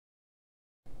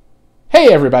Hey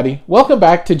everybody, welcome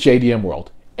back to JDM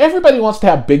World. Everybody wants to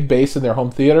have big bass in their home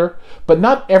theater, but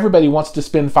not everybody wants to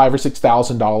spend $5,000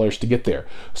 or $6,000 to get there.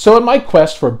 So in my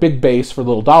quest for big bass for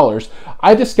little dollars,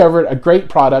 I discovered a great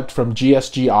product from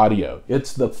GSG Audio.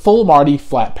 It's the Full Marty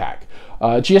Flat Pack.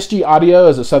 GSG Audio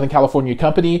is a Southern California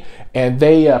company, and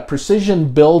they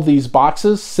precision build these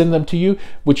boxes, send them to you,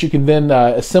 which you can then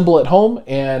assemble at home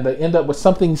and end up with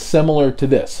something similar to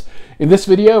this. In this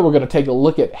video, we're going to take a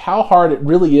look at how hard it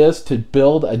really is to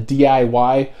build a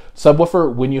DIY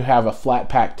subwoofer when you have a flat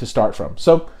pack to start from.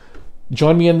 So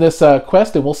join me in this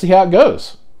quest and we'll see how it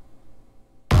goes.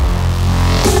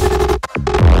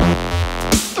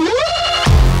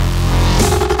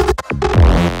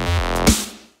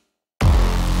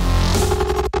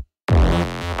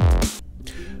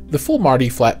 The Full Marty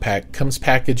Flat Pack comes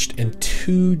packaged in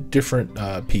two different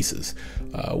pieces.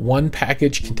 One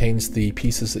package contains the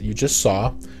pieces that you just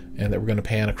saw and that we're going to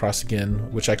pan across again,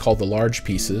 which I call the large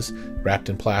pieces, wrapped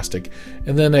in plastic.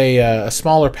 And then a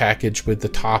smaller package with the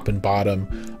top and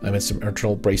bottom and some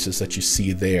internal braces that you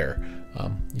see there.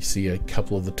 You see a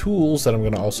couple of the tools that I'm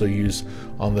going to also use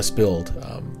on this build.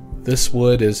 This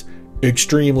wood is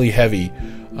extremely heavy,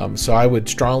 so I would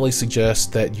strongly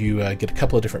suggest that you get a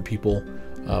couple of different people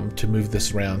to move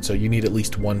this around. So you need at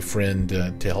least one friend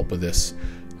to help with this.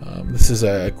 This is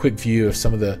a quick view of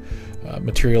some of the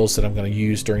materials that I'm going to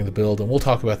use during the build, and we'll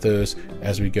talk about those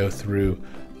as we go through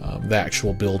the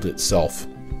actual build itself.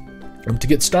 To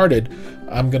get started,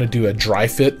 I'm going to do a dry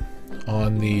fit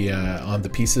on the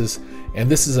pieces, and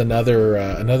this is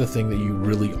another thing that you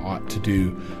really ought to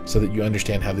do so that you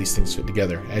understand how these things fit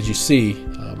together. As you see,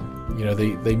 you know,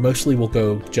 they mostly will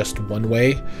go just one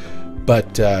way,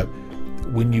 but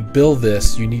when you build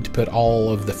this, you need to put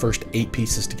all of the first 8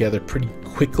 pieces together pretty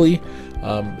quickly.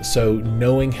 So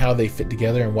knowing how they fit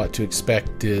together and what to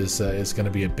expect is going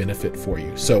to be a benefit for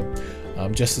you. So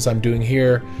just as I'm doing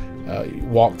here,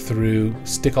 walk through,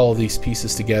 stick all of these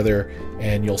pieces together,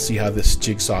 and you'll see how this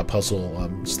jigsaw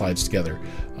puzzle slides together.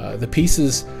 The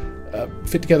pieces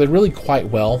fit together really quite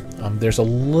well. There's a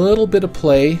little bit of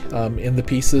play in the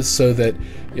pieces so that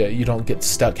you don't get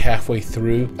stuck halfway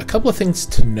through. A couple of things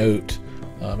to note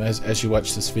as you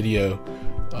watch this video.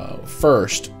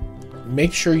 First,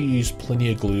 make sure you use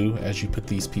plenty of glue as you put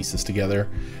these pieces together,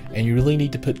 and you really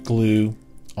need to put glue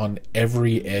on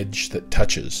every edge that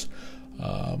touches.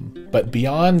 But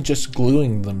beyond just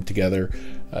gluing them together,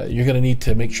 you're going to need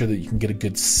to make sure that you can get a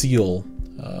good seal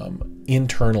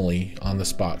internally on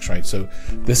this box, right? So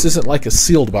this isn't like a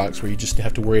sealed box where you just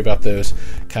have to worry about those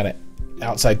kind of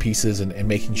outside pieces and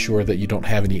making sure that you don't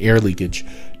have any air leakage.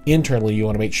 Internally, you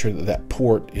want to make sure that that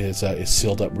port is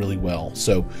sealed up really well.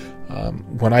 So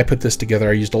when I put this together,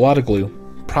 I used a lot of glue,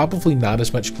 probably not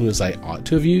as much glue as I ought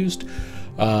to have used.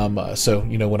 So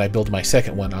you know, when I build my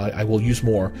second one, I will use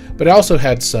more. But I also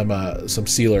had some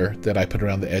sealer that I put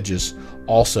around the edges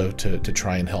also to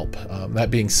try and help. That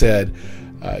being said,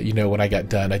 you know, when I got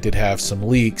done, I did have some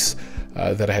leaks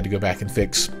that I had to go back and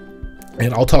fix.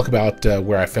 And I'll talk about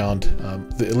where I found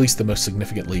at least the most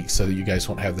significant leaks so that you guys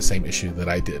won't have the same issue that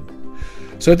I did.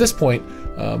 So at this point,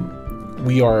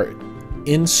 we are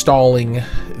installing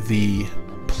the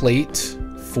plate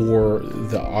for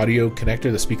the audio connector,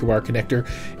 the speaker wire connector,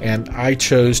 and I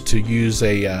chose to use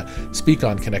a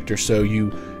speak-on connector, so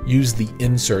you use the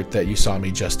insert that you saw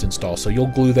me just install. So you'll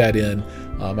glue that in,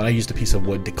 and I used a piece of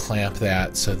wood to clamp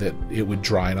that so that it would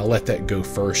dry, and I'll let that go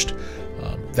first.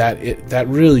 That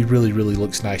really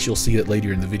looks nice. You'll see it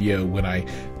later in the video when I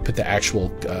put the actual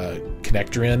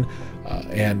connector in,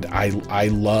 and I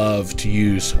love to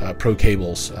use Pro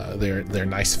cables. They're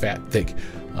nice, fat, thick.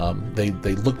 They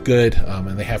look good,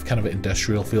 and they have kind of an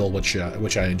industrial feel, which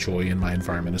I enjoy in my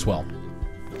environment as well.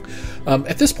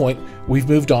 At this point, we've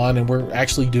moved on, and we're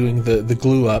actually doing the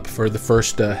glue up for the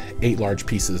first 8 large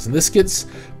pieces, and this gets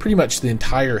pretty much the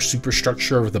entire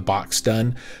superstructure of the box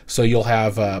done. So you'll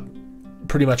have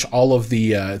pretty much all of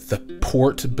the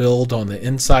port build on the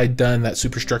inside done. That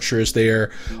superstructure is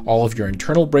there. All of your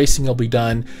internal bracing will be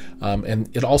done, and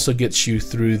it also gets you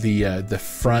through the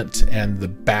front and the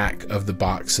back of the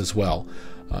box as well.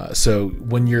 So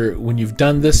when you've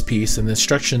done this piece, and the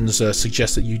instructions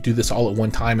suggest that you do this all at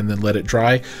one time and then let it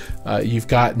dry, you've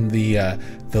gotten the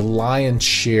lion's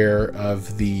share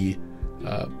of the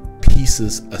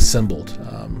pieces assembled.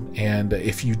 And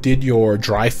if you did your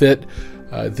dry fit,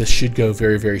 this should go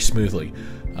very smoothly.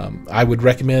 I would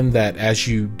recommend that as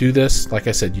you do this, like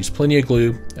I said, use plenty of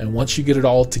glue, and once you get it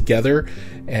all together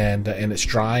and it's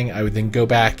drying, I would then go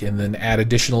back and then add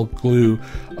additional glue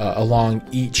along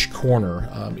each corner.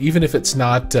 Even if it's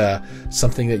not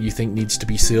something that you think needs to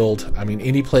be sealed, I mean,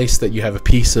 any place that you have a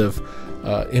piece of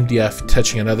MDF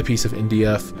touching another piece of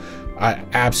MDF, I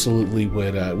absolutely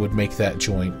would make that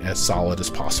joint as solid as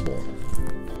possible.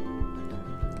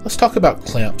 Let's talk about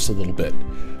clamps a little bit.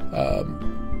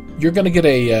 You're going to get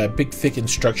a big thick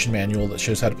instruction manual that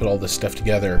shows how to put all this stuff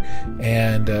together,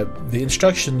 and the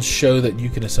instructions show that you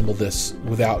can assemble this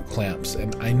without clamps,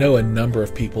 and I know a number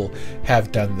of people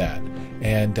have done that.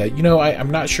 And you know, I'm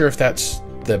not sure if that's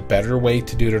the better way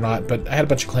to do it or not, but I had a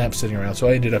bunch of clamps sitting around, so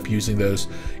I ended up using those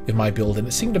in my build, and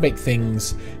it seemed to make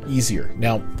things easier.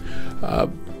 Now,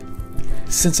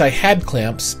 since I had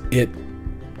clamps, it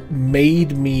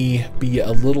made me be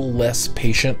a little less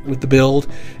patient with the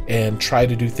build and try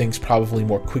to do things probably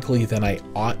more quickly than I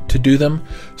ought to do them.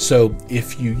 So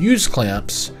if you use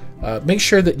clamps, make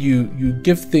sure that you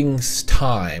give things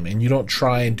time and you don't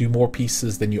try and do more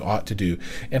pieces than you ought to do.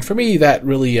 And for me, that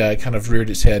really kind of reared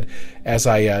its head as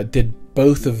I did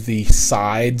both of the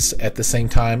sides at the same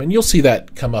time, and you'll see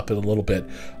that come up in a little bit.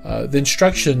 The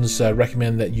instructions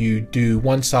recommend that you do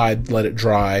one side, let it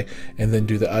dry, and then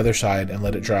do the other side and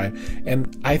let it dry.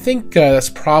 And I think that's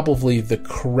probably the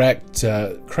correct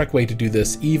way to do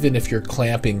this, even if you're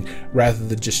clamping rather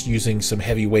than just using some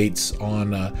heavy weights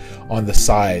on the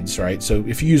sides, right? So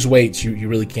if you use weights, you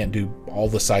really can't do all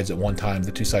the sides at one time,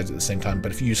 the two sides at the same time.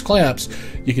 But if you use clamps,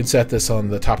 you can set this on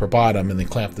the top or bottom and then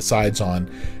clamp the sides on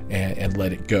and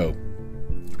let it go.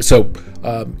 So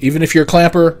even if you're a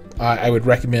clamper, I would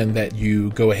recommend that you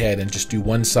go ahead and just do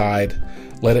one side,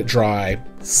 let it dry,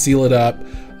 seal it up,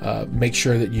 make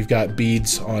sure that you've got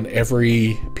beads on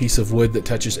every piece of wood that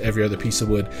touches every other piece of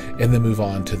wood, and then move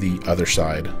on to the other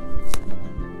side.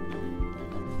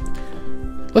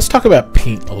 Let's talk about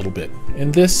paint a little bit.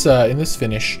 In this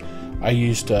finish, I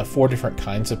used 4 different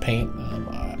kinds of paint.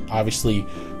 Obviously,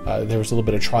 there was a little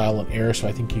bit of trial and error, so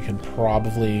I think you can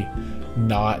probably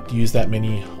not use that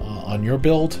many on your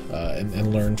build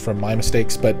and learn from my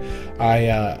mistakes. But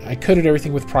I coated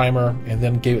everything with primer and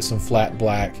then gave it some flat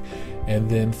black. And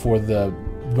then for the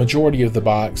majority of the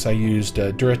box, I used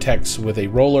Duratex with a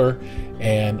roller,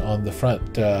 and on the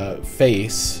front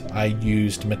face, I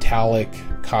used metallic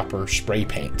copper spray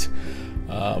paint.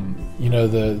 You know,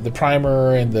 the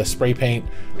primer and the spray paint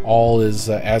all is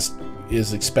as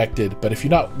is expected, but if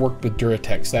you've not worked with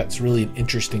Duratex, that's really an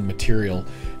interesting material,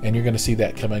 and you're going to see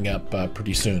that coming up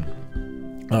pretty soon.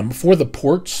 For the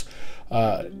ports,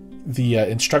 the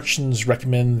instructions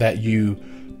recommend that you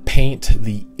paint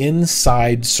the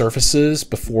inside surfaces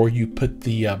before you put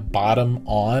the bottom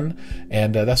on,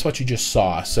 and that's what you just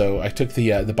saw. So I took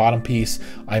the bottom piece,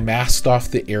 I masked off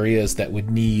the areas that would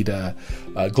need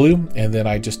glue, and then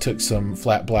I just took some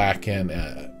flat black and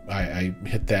I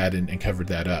hit that and covered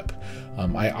that up.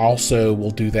 I also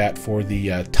will do that for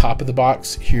the top of the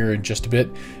box here in just a bit,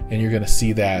 and you're going to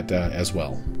see that as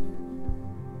well.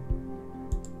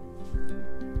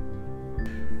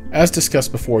 As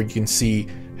discussed before, you can see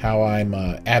how I'm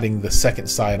adding the second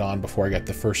side on before I got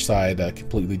the first side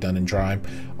completely done and dry.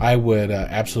 I would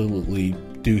absolutely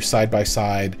do side by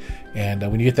side, and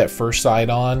when you get that first side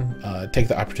on, take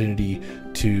the opportunity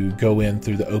to go in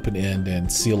through the open end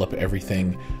and seal up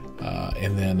everything,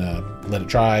 and then let it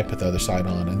dry, put the other side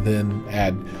on, and then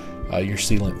add your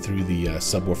sealant through the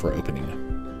subwoofer opening.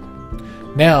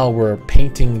 Now we're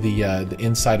painting the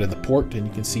inside of the port, and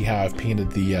you can see how I've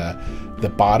painted the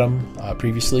bottom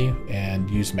previously and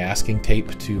used masking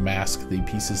tape to mask the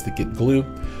pieces that get glue.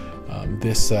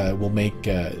 This will make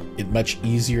it much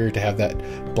easier to have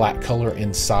that black color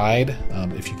inside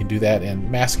if you can do that, and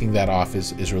masking that off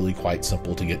is really quite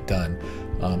simple to get done.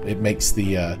 It makes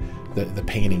the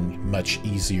painting much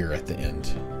easier at the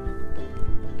end.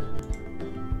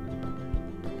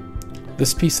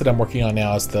 This piece that I'm working on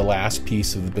now is the last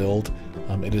piece of the build.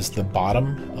 It is the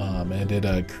bottom, and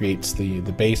it creates the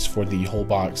base for the whole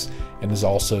box, and is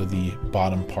also the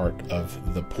bottom part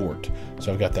of the port.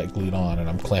 So I've got that glued on, and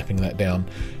I'm clamping that down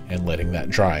and letting that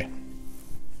dry.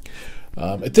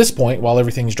 At this point, while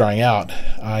everything's drying out,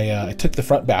 I took the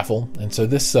front baffle, and so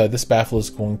this baffle is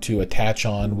going to attach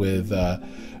on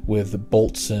with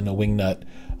bolts and a wing nut,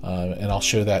 and I'll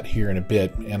show that here in a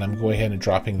bit. And I'm going ahead and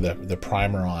dropping the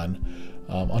primer on.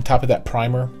 On top of that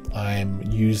primer, I'm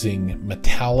using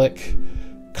metallic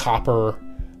copper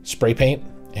spray paint,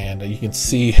 and you can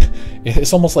see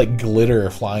it's almost like glitter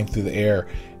flying through the air.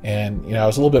 And I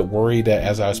was a little bit worried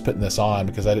as I was putting this on,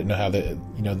 because I didn't know how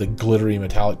the glittery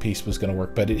metallic piece was going to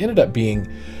work, but it ended up being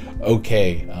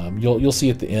okay. You'll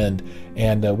see at the end,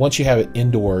 and once you have it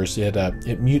indoors,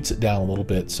 it mutes it down a little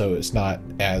bit, so it's not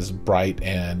as bright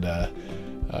and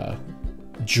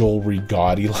jewelry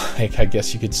gaudy like, I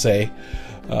guess you could say.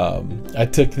 I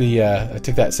took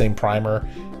that same primer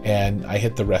and I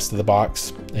hit the rest of the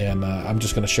box, and I'm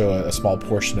just going to show a small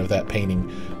portion of that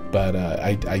painting, but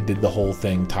I did the whole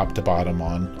thing top to bottom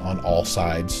on all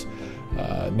sides.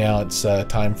 Now it's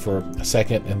time for a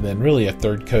second and then really a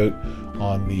third coat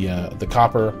on the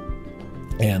copper,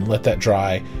 and let that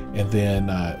dry, and then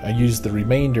I use the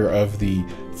remainder of the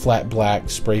flat black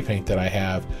spray paint that I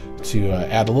have to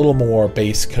add a little more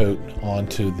base coat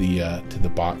onto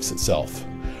the box itself.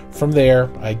 From there,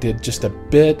 I did just a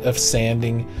bit of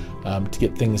sanding to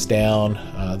get things down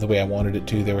the way I wanted it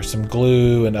to. There was some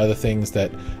glue and other things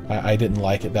that I didn't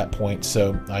like at that point,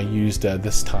 so I used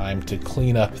this time to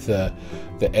clean up the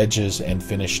edges and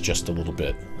finish just a little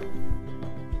bit.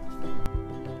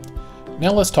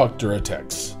 Now let's talk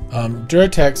Duratex.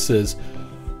 Duratex is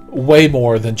way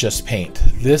more than just paint.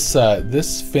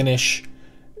 This finish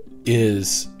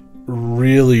is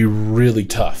really, really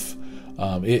tough.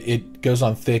 It goes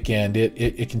on thick, and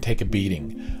it can take a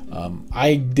beating.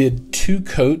 I did 2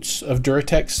 coats of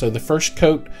Duratex. So the first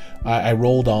coat I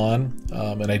rolled on,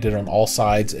 and I did it on all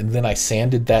sides, and then I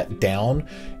sanded that down.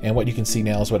 And what you can see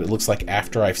now is what it looks like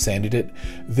after I've sanded it.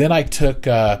 Then I took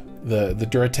the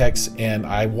Duratex and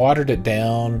I watered it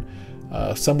down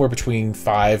somewhere between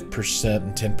 5%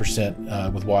 and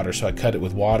 10% with water. So I cut it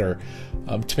with water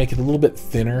to make it a little bit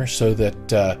thinner, so that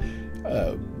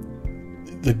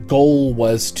the goal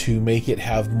was to make it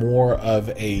have more of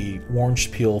a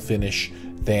orange peel finish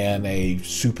than a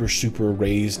super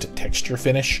raised texture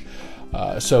finish.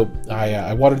 So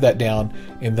I watered that down,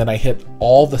 and then I hit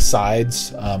all the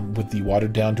sides with the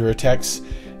watered down Duratex,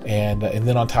 and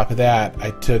then on top of that I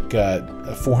took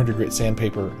a 400 grit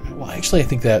sandpaper. Well, actually I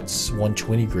think that's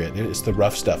 120 grit. It's the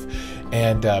rough stuff,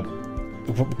 and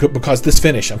because this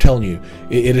finish, I'm telling you,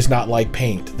 it is not like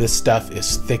paint. This stuff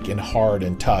is thick and hard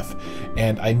and tough,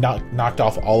 and I knocked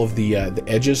off all of the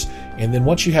edges, and then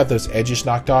once you have those edges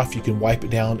knocked off, you can wipe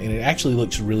it down, and it actually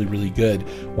looks really good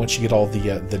once you get all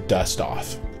the dust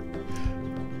off.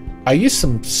 I used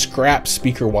some scrap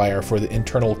speaker wire for the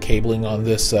internal cabling on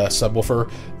this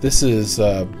subwoofer. This is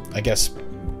I guess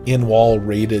in-wall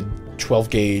rated 12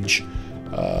 gauge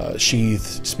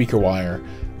sheath speaker wire.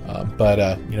 But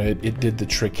it did the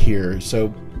trick here. So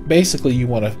basically you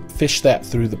want to fish that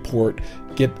through the port,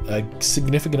 get a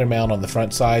significant amount on the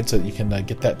front side so that you can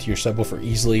get that to your subwoofer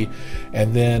easily,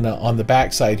 and then on the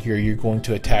back side here you're going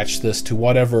to attach this to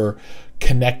whatever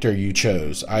connector you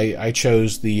chose. I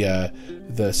chose the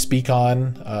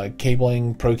Speak-On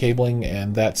cabling, Pro cabling,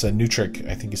 and that's a Nutric,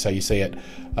 I think is how you say it,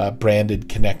 branded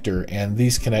connector, and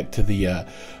these connect to the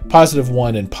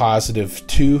 +1 and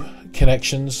 +2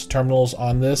 connections terminals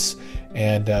on this,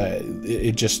 and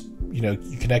it just, you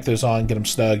connect those on, get them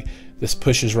snug. This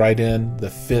pushes right in, the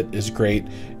fit is great,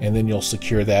 and then you'll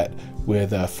secure that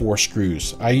with 4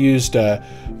 screws. I used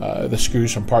the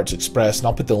screws from Parts Express, and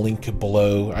I'll put the link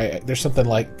below. There's something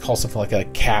like a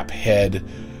cap head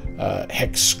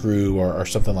hex screw or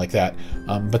something like that,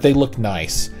 but they look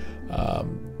nice.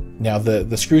 Now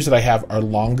the screws that I have are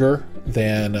longer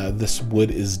than this wood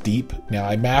is deep. Now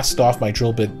I masked off my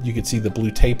drill bit. You can see the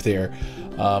blue tape there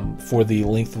for the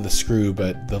length of the screw,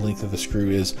 but the length of the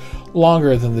screw is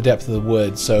longer than the depth of the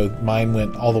wood, so mine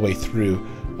went all the way through.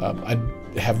 I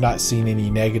have not seen any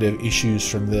negative issues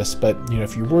from this, but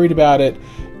if you're worried about it,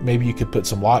 maybe you could put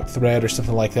some lock thread or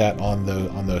something like that on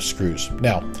those screws.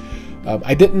 Now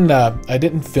I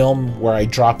didn't film where I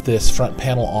dropped this front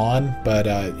panel on, but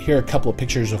here are a couple of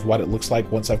pictures of what it looks like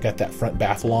once I've got that front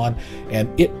baffle on, and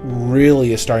it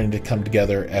really is starting to come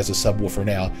together as a subwoofer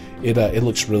now. It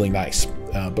looks really nice.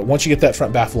 But once you get that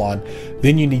front baffle on,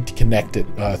 then you need to connect it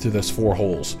through those 4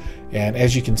 holes. And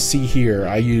as you can see here,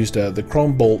 I used the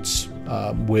chrome bolts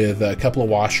with a couple of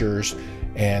washers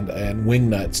and wing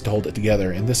nuts to hold it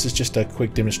together, and this is just a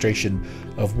quick demonstration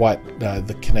of what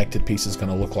the connected piece is going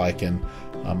to look like. And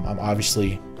I'm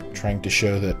obviously trying to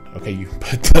show that, okay, you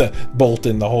put the bolt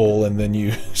in the hole and then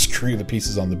you screw the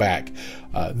pieces on the back.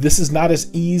 This is not as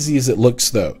easy as it looks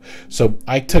though. So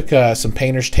I took some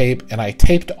painter's tape and I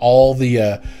taped all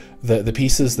the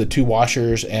pieces, the 2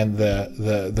 washers and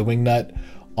the wing nut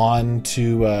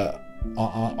onto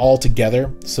all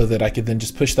together so that I could then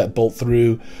just push that bolt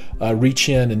through, reach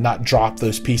in and not drop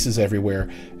those pieces everywhere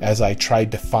as I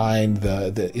tried to find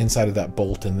the inside of that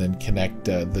bolt and then connect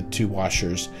the two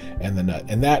washers and the nut.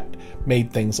 And that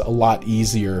made things a lot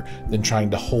easier than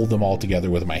trying to hold them all together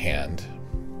with my hand.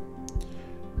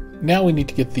 Now we need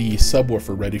to get the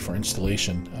subwoofer ready for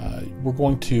installation. We're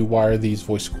going to wire these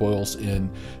voice coils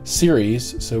in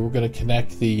series, so we're going to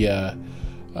connect the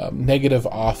negative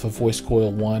off of voice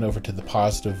coil 1 over to the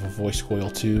positive of voice coil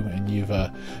 2, and you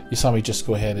saw me just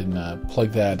go ahead and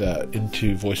plug that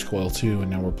into voice coil 2,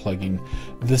 and now we're plugging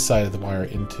this side of the wire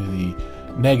into the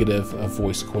negative of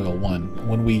voice coil 1.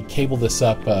 When we cable this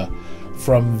up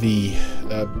from the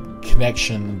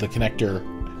connector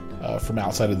from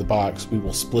outside of the box, we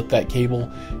will split that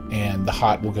cable, and the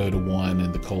hot will go to 1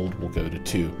 and the cold will go to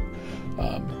 2.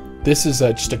 This is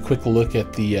just a quick look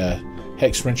at the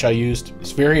hex wrench I used.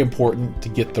 It's very important to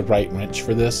get the right wrench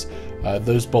for this.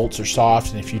 Those bolts are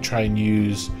soft, and if you try and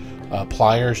use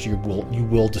pliers, you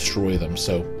will destroy them.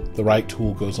 So the right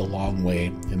tool goes a long way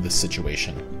in this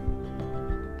situation.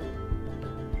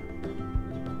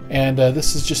 And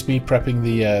this is just me prepping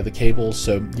the cables.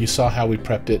 So you saw how we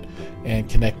prepped it and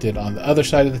connected on the other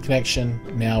side of the connection.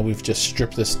 Now we've just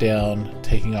stripped this down,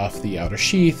 taking off the outer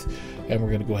sheath, and we're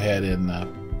going to go ahead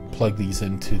and plug these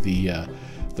into the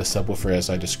subwoofer as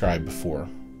I described before.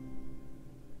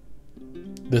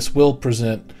 This will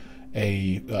present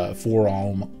a 4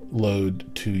 ohm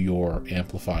load to your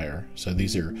amplifier. So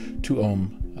these are 2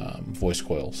 ohm voice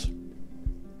coils.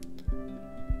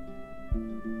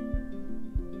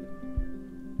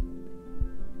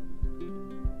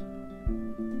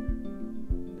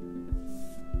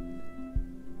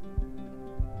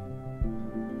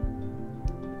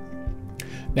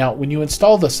 Now, when you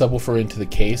install the subwoofer into the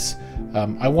case,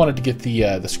 I wanted to get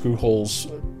the screw holes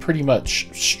pretty much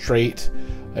straight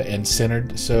and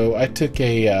centered. So I took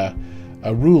a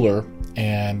ruler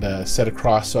and set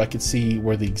across so I could see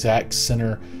where the exact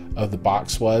center of the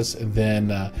box was. And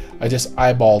then I just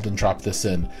eyeballed and dropped this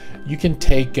in. You can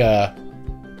take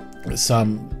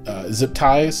some zip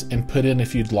ties and put in,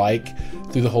 if you'd like,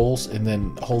 through the holes, and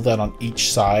then hold that on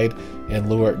each side and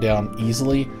lower it down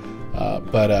easily.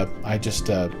 But I just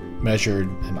measured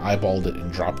and eyeballed it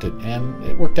and dropped it, and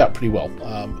it worked out pretty well.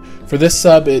 For this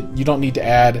sub, you don't need to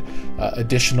add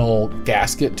additional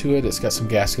gasket to it. It's got some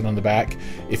gasket on the back.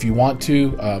 If you want to,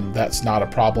 that's not a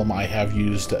problem. I have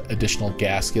used additional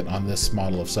gasket on this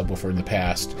model of subwoofer in the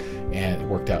past, and it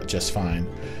worked out just fine.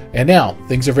 And now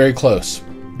things are very close.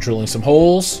 Drilling some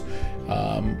holes,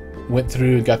 went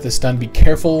through and got this done. Be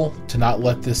careful to not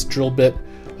let this drill bit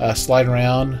slide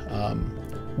around.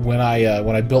 When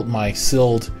I built my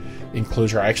sealed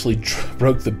enclosure, I actually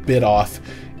broke the bit off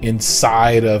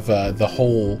inside of the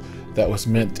hole that was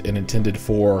meant and intended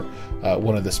for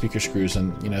one of the speaker screws,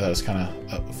 and that was kind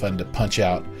of fun to punch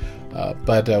out.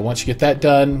 But once you get that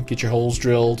done, get your holes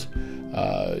drilled,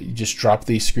 you just drop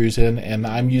these screws in, and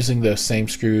I'm using those same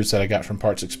screws that I got from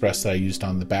Parts Express that I used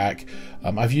on the back.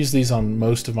 I've used these on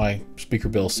most of my speaker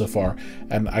bills so far,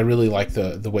 and I really like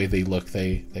the way they look.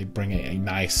 They bring a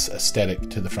nice aesthetic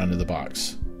to the front of the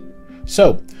box.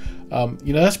 So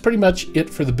that's pretty much it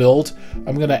for the build.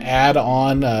 I'm going to add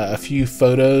on a few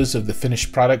photos of the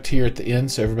finished product here at the end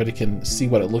so everybody can see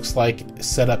what it looks like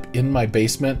set up in my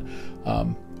basement.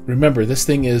 Remember, this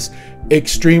thing is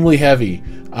extremely heavy.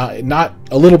 Not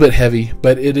a little bit heavy,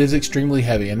 but it is extremely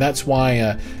heavy. And that's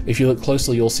why, if you look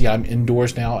closely, you'll see I'm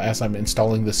indoors now as I'm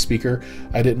installing this speaker.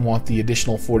 I didn't want the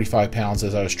additional 45 pounds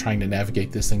as I was trying to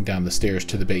navigate this thing down the stairs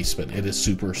to the basement. It is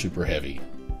super, super heavy.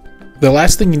 The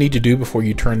last thing you need to do before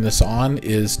you turn this on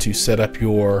is to set up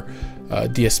your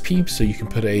DSP so you can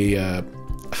put a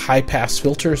high pass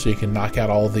filter so you can knock out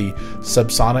all the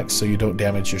subsonics so you don't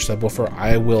damage your subwoofer.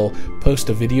 I will post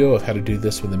a video of how to do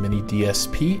this with a mini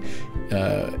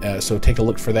DSP, so take a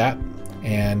look for that.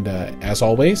 And as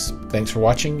always, thanks for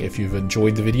watching. If you've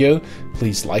enjoyed the video,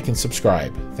 please like and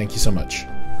subscribe. Thank you so much.